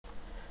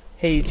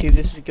Hey YouTube,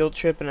 this is Guild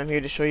Trip and I'm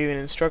here to show you an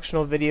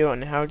instructional video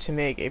on how to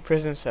make a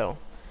prison cell.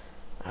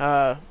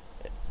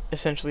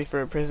 Essentially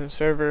for a prison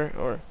server,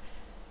 or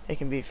it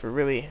can be for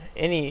really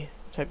any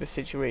type of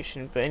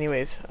situation. But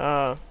anyways,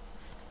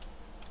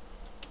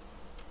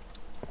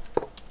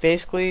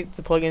 basically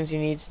the plugins you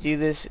need to do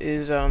this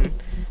is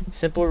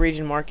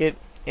SimpleRegionMarket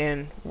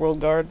and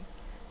WorldGuard,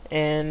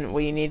 and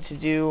what you need to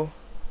do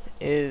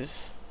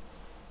is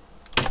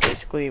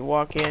basically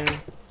walk in.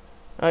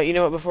 You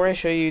know what, before I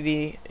show you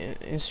the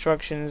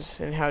instructions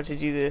and how to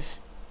do this,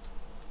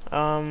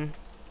 I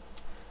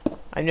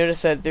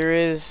noticed that there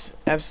is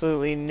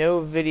absolutely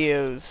no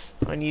videos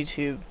on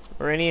YouTube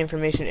or any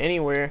information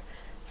anywhere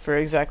for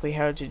exactly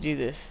how to do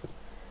this.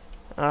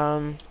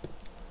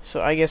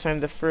 So I guess I'm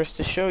the first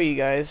to show you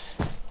guys.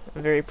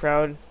 I'm very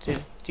proud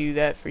to do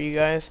that for you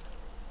guys.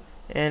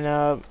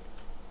 And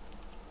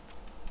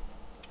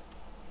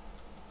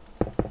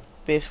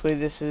basically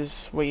this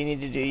is what you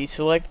need to do. You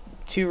select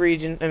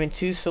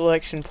two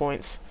selection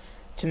points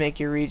to make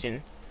your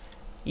region.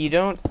 You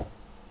don't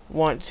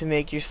want to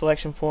make your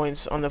selection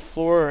points on the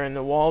floor or in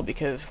the wall,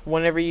 because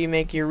whenever you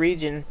make your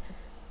region,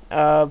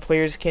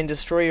 players can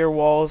destroy your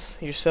walls,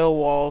 your cell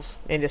walls,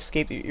 and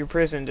escape your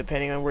prison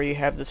depending on where you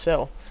have the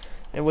cell,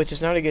 and which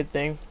is not a good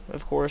thing,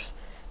 of course.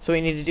 So what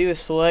you need to do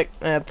is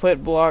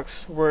put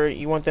blocks where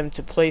you want them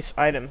to place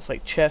items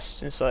like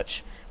chests and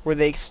such, where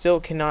they still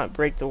cannot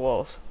break the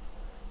walls.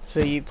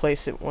 So you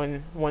place it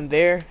one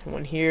there,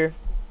 one here,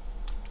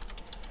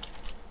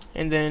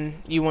 and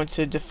then you want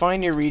to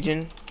define your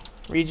region.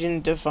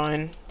 Region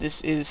define.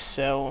 This is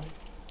cell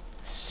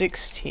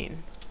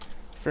 16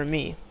 for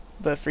me,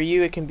 but for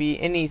you it can be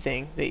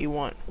anything that you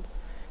want.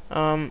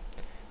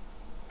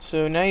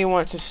 So now you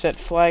want to set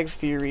flags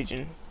for your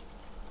region.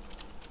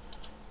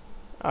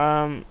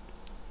 If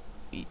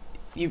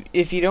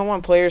you don't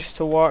want players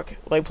to walk,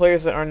 like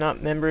players that are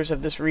not members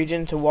of this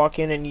region, to walk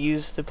in and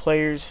use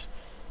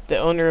the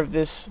owner of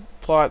this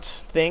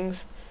plot's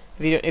things,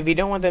 if you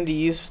don't want them to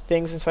use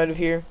things inside of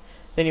here,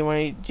 then you want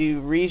to do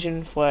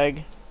region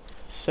flag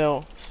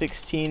cell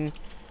 16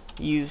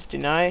 use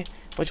deny,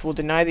 which will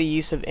deny the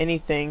use of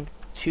anything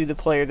to the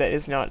player that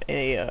is not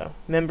a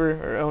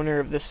member or owner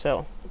of this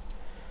cell.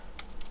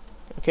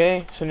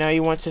 Okay, so now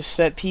you want to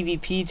set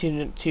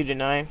PvP to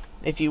deny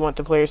if you want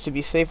the players to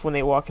be safe when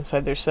they walk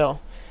inside their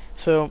cell.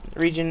 So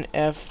region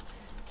F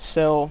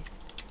cell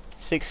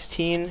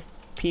 16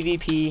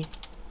 PvP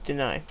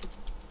deny.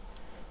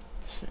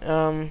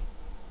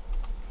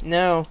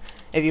 Now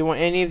if you want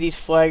any of these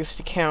flags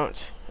to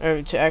count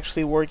or to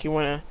actually work, you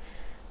want to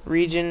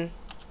region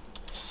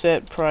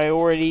set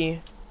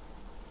priority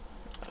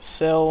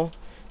cell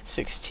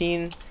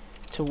 16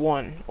 to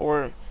 1,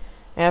 or it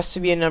has to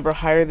be a number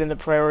higher than the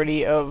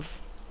priority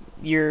of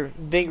your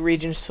big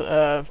regions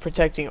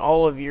protecting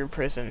all of your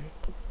prison,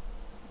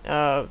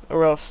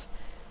 or else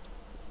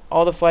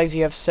all the flags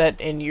you have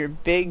set in your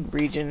big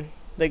region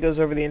that goes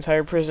over the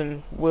entire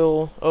prison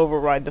will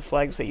override the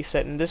flags that you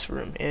set in this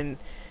room, and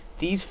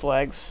these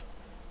flags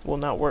will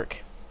not work.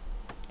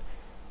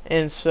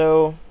 And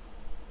so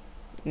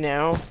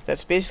now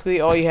that's basically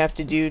all you have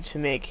to do to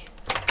make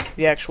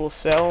the actual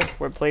cell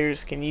where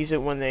players can use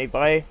it when they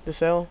buy the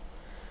cell.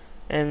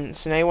 And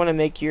so now you want to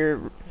make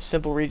your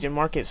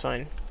SimpleRegionMarket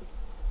sign.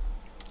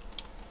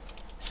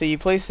 So you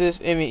place this,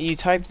 you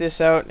type this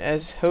out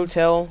as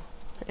hotel,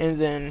 and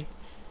then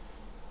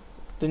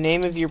the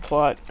name of your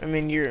plot,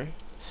 your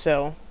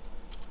cell,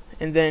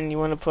 and then you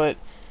want to put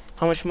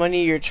how much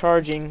money you're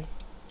charging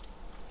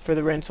for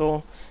the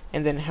rental,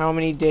 and then how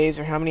many days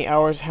or how many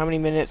hours, how many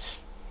minutes,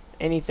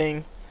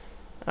 anything,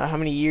 how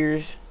many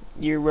years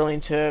you're willing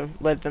to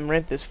let them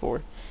rent this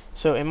for.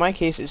 So in my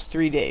case it's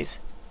 3 days.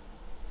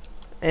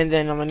 And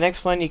then on the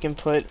next line you can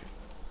put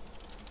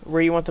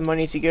where you want the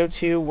money to go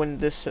to when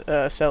this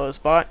cell is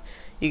bought.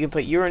 You can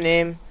put your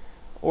name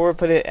or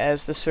put it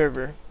as the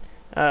server,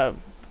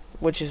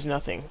 which is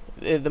nothing.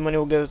 The money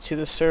will go to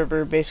the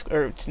server,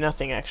 or to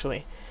nothing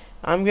actually.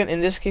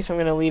 In this case I'm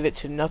gonna leave it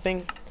to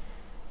nothing,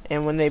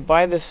 and when they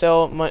buy the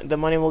cell, the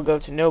money will go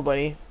to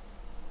nobody.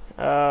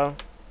 Let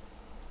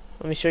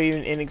me show you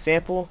an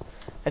example.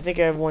 I think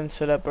I have one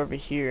set up over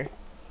here.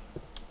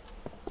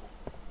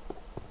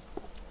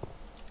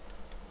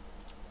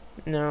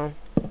 No,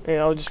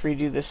 I'll just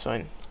redo this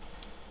sign.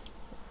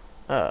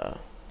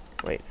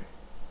 Wait,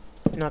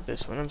 not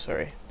this one, I'm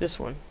sorry, this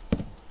one.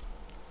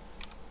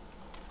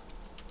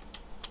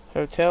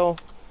 Hotel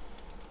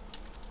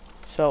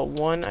cell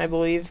 1, I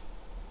believe.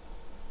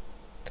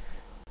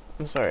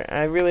 I'm sorry,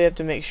 I really have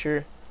to make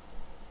sure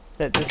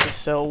that this is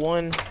cell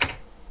 1.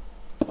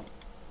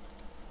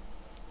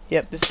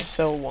 Yep, this is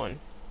cell 1.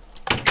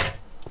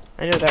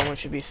 I know that one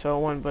should be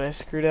cell 1, but I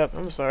screwed up.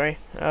 I'm sorry.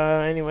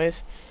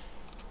 Anyways,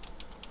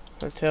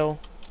 hotel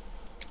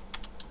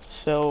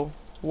cell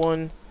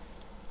 1.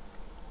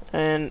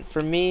 And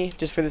for me,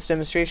 just for this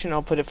demonstration,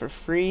 I'll put it for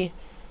free,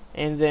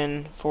 and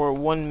then for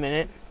 1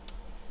 minute.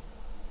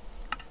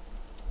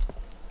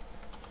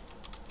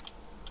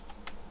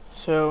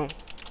 So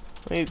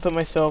let me put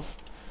myself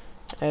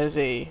as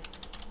a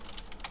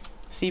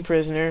sea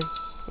prisoner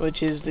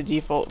which is the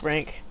default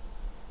rank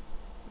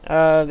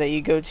that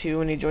you go to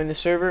when you join the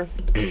server.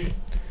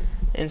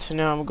 And so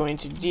now I'm going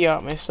to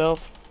de-op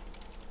myself.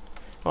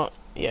 Well,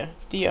 yeah,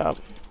 de-op.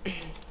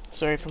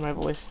 Sorry for my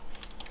voice.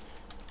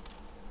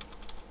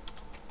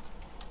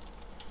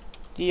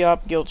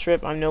 De-op, guilt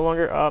trip. I'm no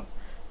longer up.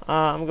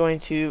 I'm going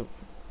to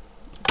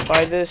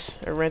buy this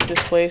or rent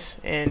this place,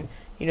 and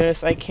you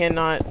notice I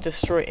cannot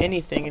destroy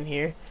anything in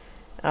here,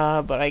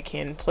 but I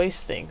can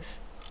place things.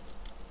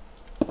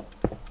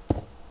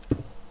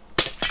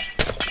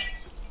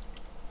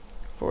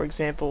 For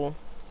example,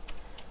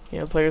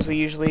 players will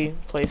usually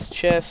place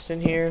chests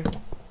in here,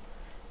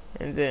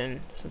 and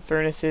then some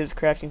furnaces,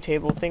 crafting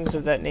table, things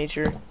of that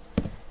nature.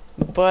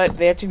 But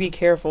they have to be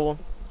careful,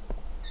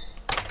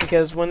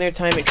 because when their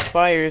time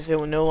expires, they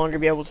will no longer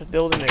be able to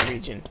build in their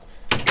region,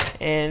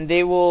 and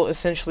they will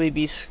essentially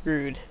be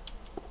screwed,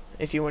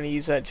 if you want to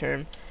use that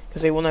term,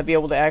 because they will not be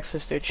able to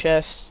access their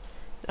chests.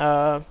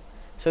 So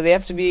they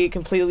have to be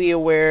completely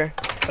aware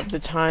of the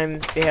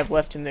time they have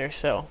left in their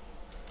cell,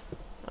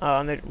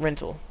 on their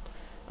rental.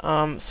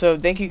 So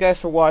thank you guys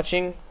for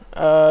watching.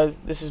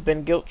 This has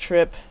been Guilt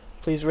Trip.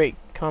 Please rate,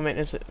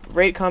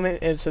 comment,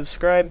 and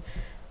subscribe,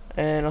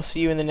 and I'll see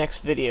you in the next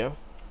video.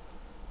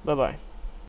 Bye bye.